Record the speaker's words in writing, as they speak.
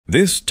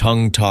This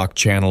Tongue Talk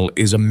channel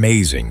is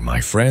amazing, my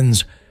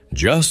friends.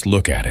 Just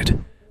look at it.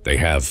 They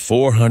have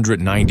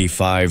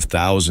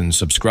 495,000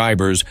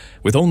 subscribers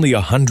with only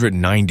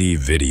 190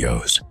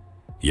 videos.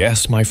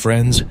 Yes, my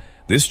friends,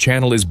 this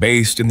channel is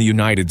based in the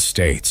United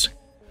States.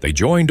 They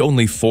joined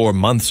only 4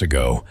 months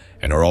ago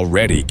and are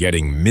already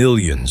getting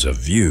millions of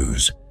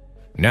views.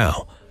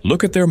 Now,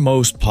 look at their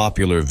most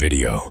popular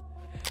video.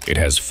 It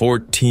has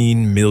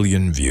 14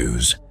 million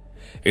views.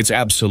 It's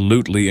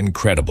absolutely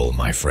incredible,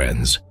 my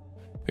friends.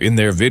 In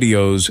their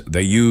videos,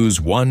 they use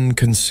one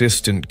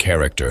consistent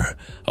character,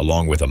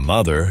 along with a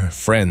mother,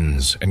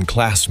 friends, and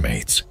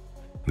classmates.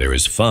 There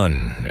is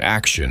fun,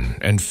 action,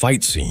 and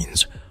fight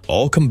scenes,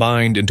 all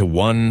combined into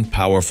one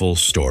powerful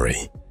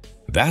story.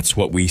 That's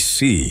what we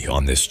see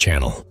on this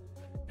channel.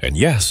 And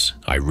yes,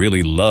 I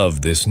really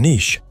love this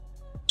niche.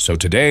 So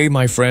today,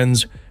 my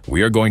friends,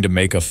 we are going to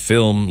make a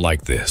film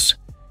like this.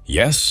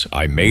 Yes,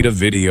 I made a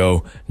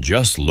video,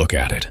 just look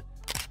at it.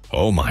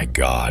 Oh my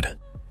God,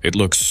 it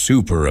looks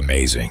super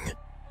amazing.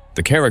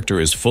 The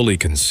character is fully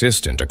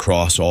consistent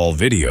across all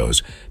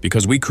videos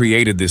because we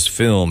created this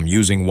film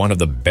using one of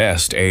the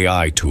best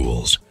AI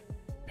tools.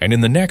 And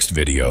in the next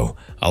video,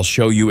 I'll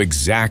show you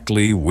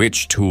exactly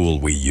which tool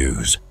we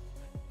use.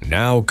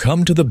 Now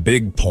come to the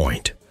big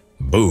point.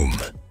 Boom.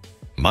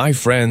 My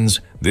friends,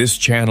 this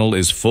channel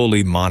is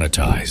fully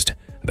monetized.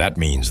 That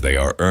means they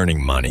are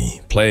earning money,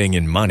 playing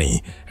in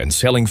money, and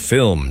selling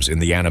films in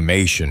the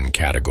animation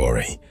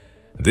category.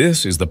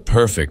 This is the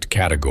perfect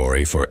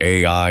category for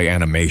AI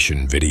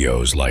animation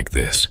videos like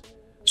this.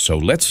 So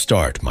let's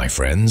start, my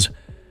friends.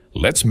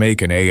 Let's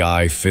make an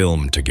AI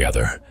film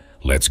together.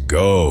 Let's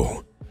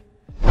go.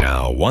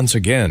 Now, once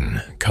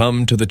again,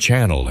 come to the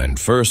channel and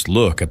first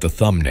look at the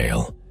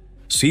thumbnail.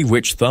 See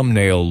which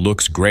thumbnail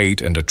looks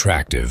great and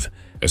attractive,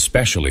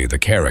 especially the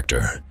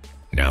character.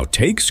 Now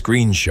take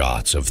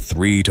screenshots of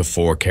 3 to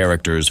 4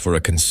 characters for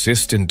a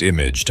consistent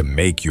image to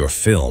make your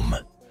film.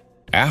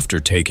 After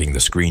taking the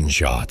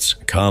screenshots,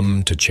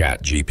 come to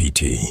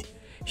ChatGPT.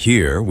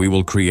 Here we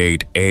will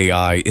create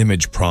AI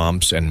image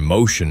prompts and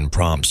motion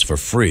prompts for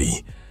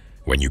free.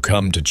 When you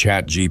come to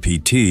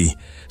ChatGPT,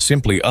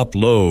 simply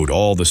upload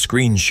all the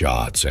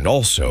screenshots and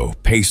also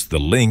paste the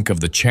link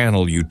of the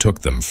channel you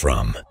took them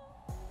from.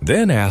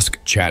 Then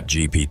ask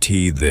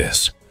ChatGPT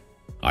this.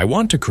 I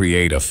want to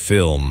create a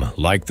film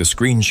like the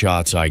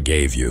screenshots I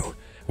gave you,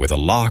 with a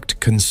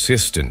locked,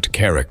 consistent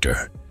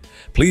character.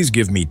 Please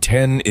give me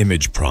 10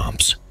 image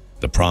prompts.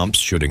 The prompts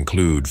should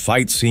include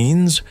fight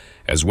scenes,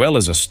 as well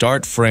as a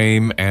start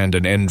frame and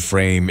an end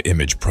frame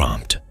image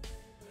prompt.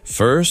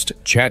 First,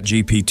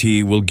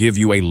 ChatGPT will give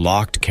you a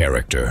locked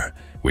character,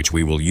 which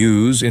we will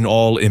use in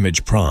all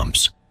image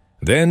prompts.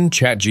 Then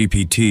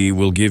ChatGPT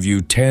will give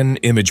you 10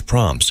 image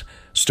prompts,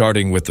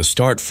 starting with the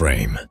start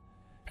frame.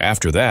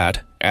 After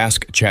that,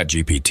 ask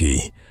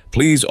ChatGPT,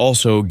 please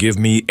also give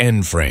me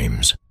end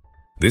frames.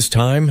 This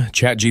time,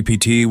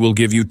 ChatGPT will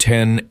give you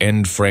 10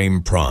 end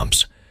frame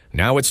prompts.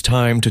 Now it's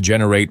time to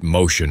generate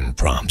motion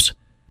prompts.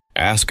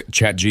 Ask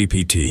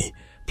ChatGPT,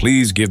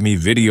 please give me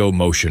video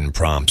motion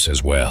prompts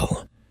as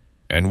well.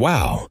 And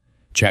wow,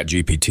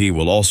 ChatGPT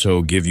will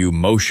also give you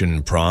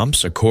motion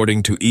prompts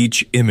according to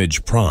each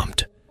image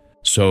prompt.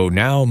 So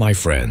now, my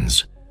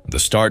friends, the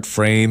start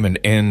frame and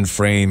end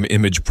frame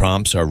image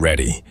prompts are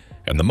ready,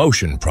 and the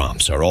motion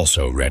prompts are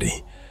also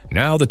ready.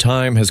 Now the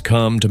time has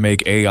come to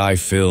make AI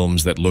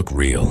films that look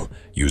real,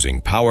 using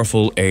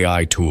powerful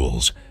AI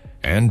tools.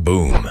 And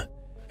boom,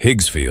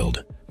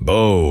 Higgsfield,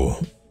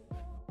 Bo.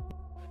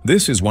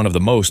 This is one of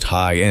the most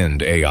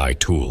high-end AI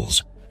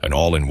tools, an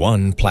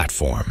all-in-one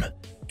platform.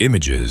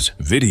 Images,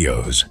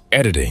 videos,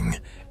 editing,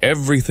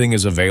 everything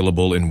is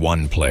available in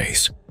one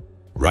place.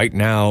 Right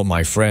now,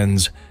 my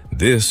friends,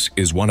 this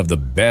is one of the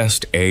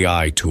best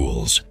AI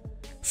tools.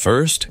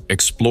 First,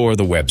 explore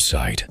the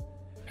website.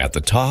 At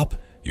the top,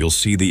 you'll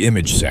see the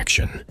image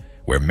section,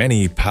 where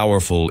many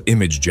powerful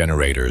image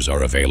generators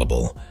are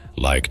available,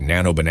 like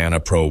Nano Banana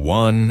Pro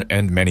 1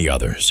 and many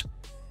others.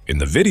 In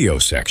the video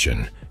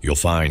section, you'll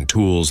find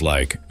tools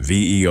like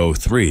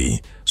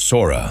VEO3,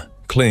 Sora,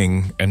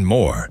 Kling, and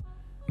more.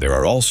 There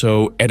are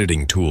also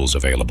editing tools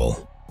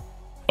available.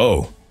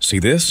 Oh, see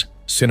this?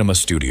 Cinema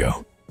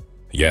Studio.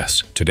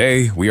 Yes,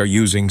 today we are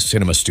using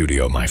Cinema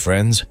Studio, my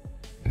friends.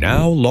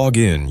 Now log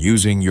in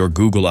using your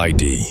Google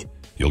ID.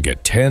 You'll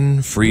get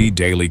 10 free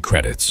daily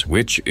credits,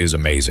 which is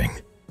amazing.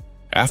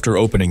 After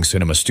opening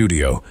Cinema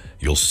Studio,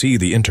 you'll see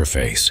the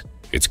interface.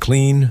 It's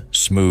clean,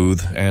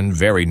 smooth, and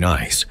very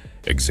nice,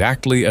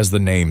 exactly as the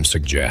name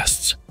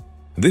suggests.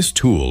 This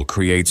tool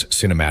creates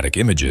cinematic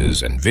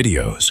images and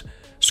videos.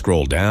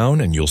 Scroll down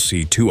and you'll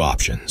see 2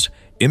 options,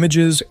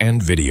 images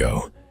and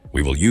video.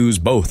 We will use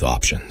both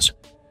options.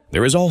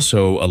 There is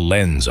also a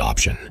lens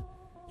option.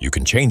 You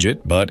can change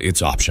it, but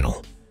it's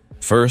optional.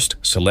 First,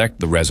 select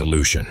the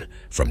resolution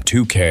from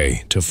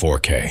 2K to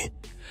 4K.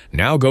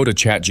 Now go to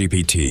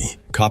ChatGPT,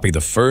 copy the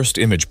first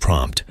image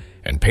prompt,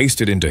 and paste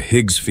it into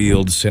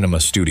Higgsfield Cinema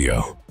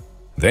Studio.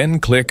 Then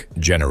click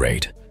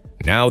Generate.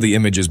 Now the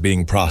image is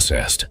being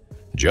processed.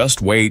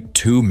 Just wait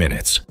 2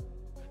 minutes.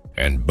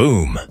 And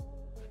boom!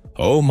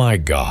 Oh my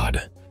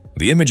God.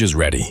 The image is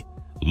ready.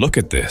 Look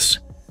at this.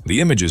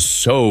 The image is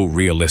so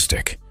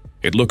realistic.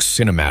 It looks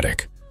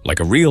cinematic,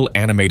 like a real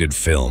animated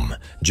film,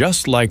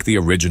 just like the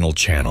original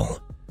channel.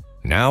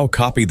 Now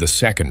copy the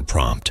second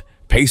prompt,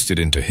 paste it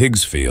into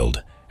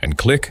Higgsfield, and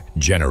click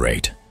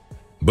Generate.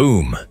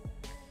 Boom!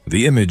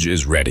 The image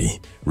is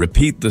ready.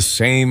 Repeat the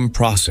same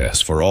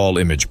process for all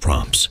image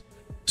prompts.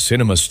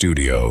 Cinema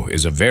Studio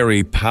is a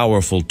very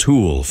powerful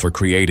tool for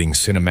creating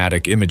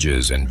cinematic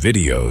images and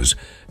videos,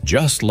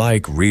 just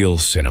like real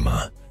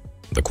cinema.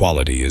 The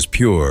quality is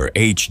pure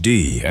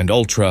HD and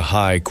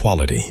ultra-high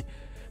quality.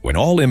 When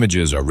all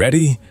images are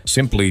ready,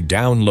 simply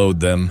download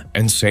them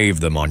and save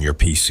them on your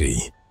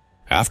PC.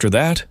 After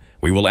that,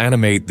 we will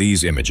animate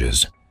these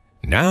images.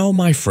 Now,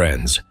 my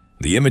friends,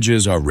 the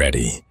images are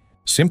ready.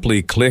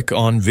 Simply click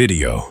on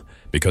Video,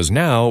 because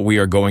now we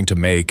are going to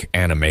make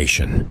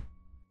animation.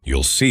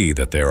 You'll see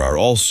that there are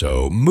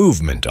also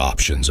movement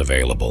options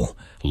available,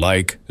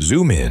 like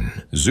zoom in,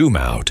 zoom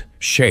out,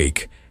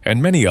 shake,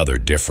 and many other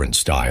different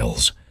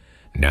styles.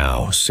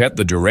 Now, set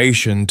the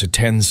duration to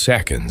 10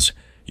 seconds.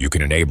 You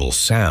can enable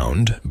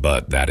sound,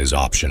 but that is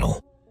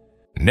optional.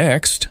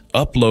 Next,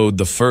 upload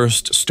the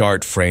first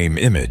start frame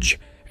image,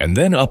 and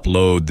then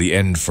upload the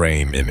end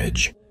frame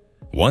image.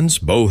 Once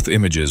both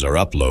images are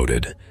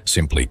uploaded,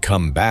 simply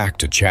come back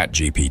to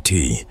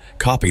ChatGPT,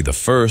 copy the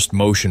first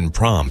motion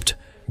prompt,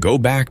 go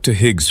back to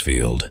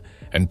Higgsfield,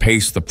 and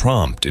paste the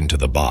prompt into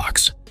the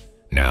box.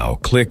 Now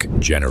click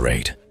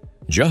Generate.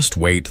 Just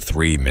wait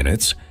 3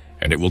 minutes,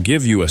 and it will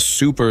give you a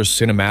super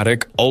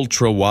cinematic,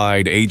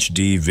 ultra-wide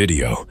HD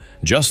video,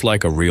 just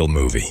like a real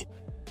movie.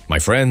 My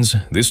friends,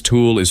 this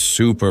tool is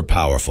super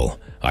powerful.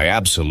 I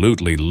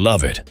absolutely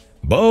love it.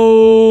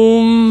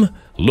 Boom!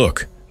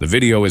 Look, the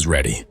video is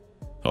ready.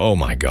 Oh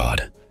my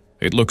God.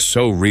 It looks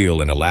so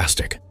real and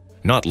elastic,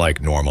 not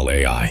like normal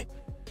AI.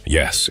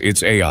 Yes,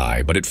 it's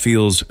AI, but it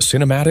feels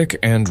cinematic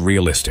and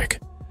realistic.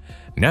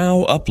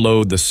 Now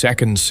upload the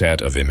second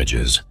set of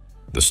images,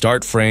 the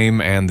start frame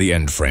and the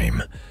end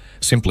frame.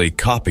 Simply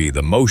copy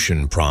the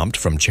motion prompt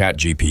from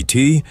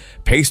ChatGPT,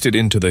 paste it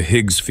into the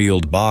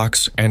Higgsfield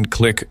box, and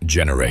click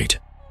Generate.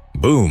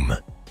 Boom!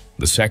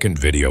 The second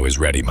video is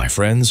ready, my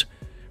friends.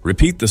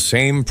 Repeat the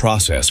same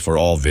process for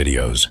all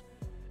videos.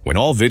 When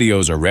all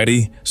videos are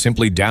ready,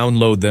 simply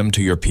download them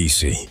to your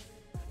PC.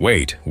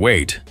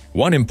 Wait.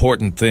 One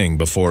important thing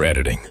before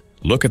editing.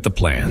 Look at the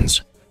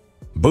plans.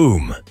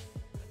 Boom!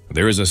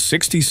 There is a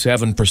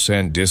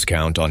 67%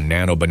 discount on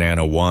Nano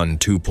Banana 1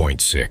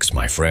 2.6,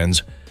 my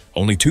friends.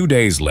 Only 2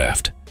 days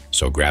left,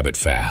 so grab it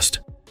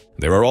fast.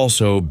 There are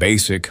also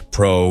basic,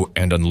 pro,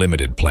 and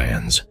unlimited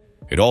plans.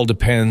 It all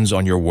depends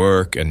on your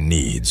work and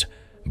needs,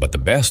 but the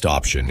best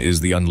option is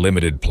the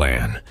unlimited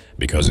plan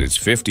because it's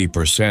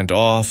 50%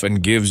 off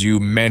and gives you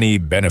many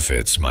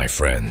benefits, my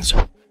friends.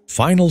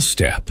 Final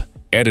step,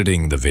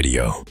 editing the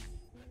video.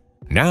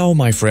 Now,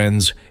 my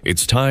friends,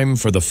 it's time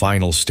for the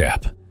final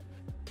step.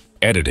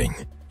 Editing.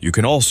 You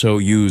can also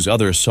use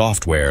other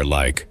software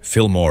like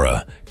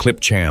Filmora,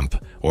 Clipchamp,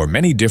 or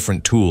many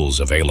different tools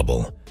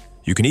available.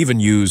 You can even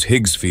use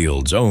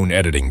Higgsfield's own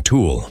editing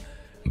tool.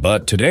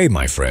 But today,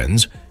 my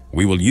friends,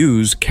 we will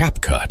use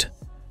CapCut.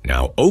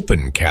 Now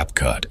open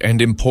CapCut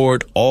and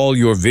import all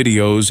your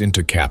videos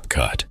into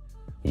CapCut.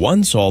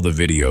 Once all the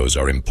videos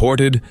are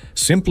imported,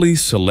 simply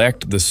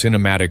select the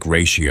cinematic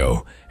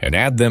ratio and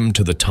add them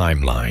to the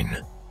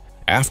timeline.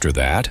 After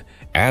that,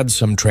 add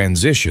some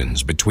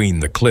transitions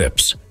between the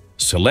clips.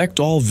 Select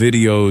all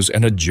videos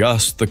and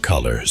adjust the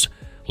colors,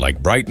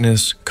 like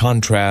brightness,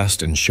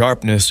 contrast, and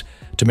sharpness,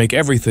 to make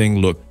everything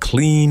look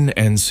clean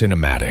and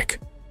cinematic.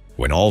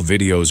 When all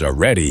videos are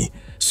ready,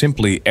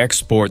 simply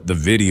export the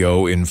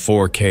video in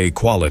 4K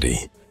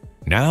quality.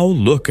 Now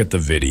look at the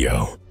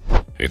video.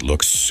 It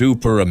looks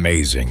super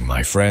amazing,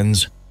 my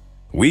friends.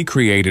 We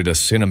created a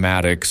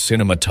cinematic,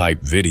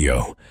 cinema-type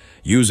video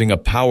using a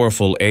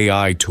powerful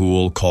AI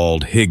tool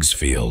called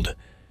Higgsfield.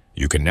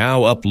 You can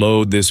now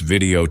upload this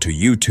video to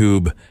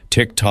YouTube,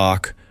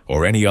 TikTok,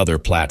 or any other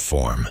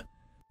platform.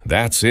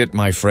 That's it,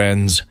 my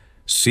friends.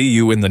 See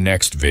you in the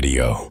next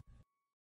video.